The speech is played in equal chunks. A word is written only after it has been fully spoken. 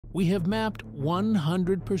We have mapped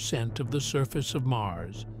 100% of the surface of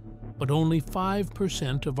Mars, but only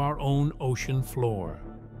 5% of our own ocean floor.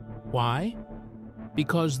 Why?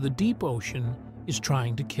 Because the deep ocean is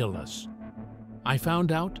trying to kill us. I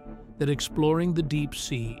found out that exploring the deep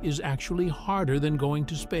sea is actually harder than going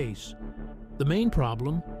to space. The main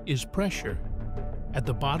problem is pressure. At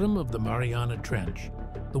the bottom of the Mariana Trench,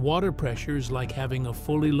 the water pressure is like having a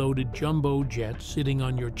fully loaded jumbo jet sitting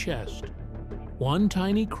on your chest. One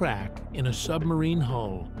tiny crack in a submarine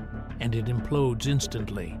hull, and it implodes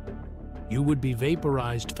instantly. You would be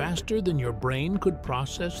vaporized faster than your brain could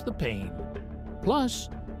process the pain. Plus,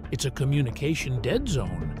 it's a communication dead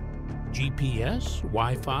zone. GPS,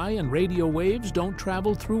 Wi-Fi, and radio waves don't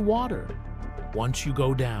travel through water. Once you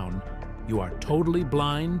go down, you are totally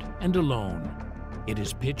blind and alone. It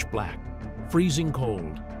is pitch black, freezing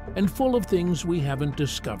cold, and full of things we haven't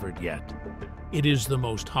discovered yet. It is the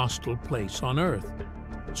most hostile place on Earth.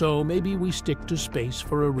 So maybe we stick to space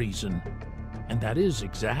for a reason. And that is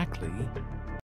exactly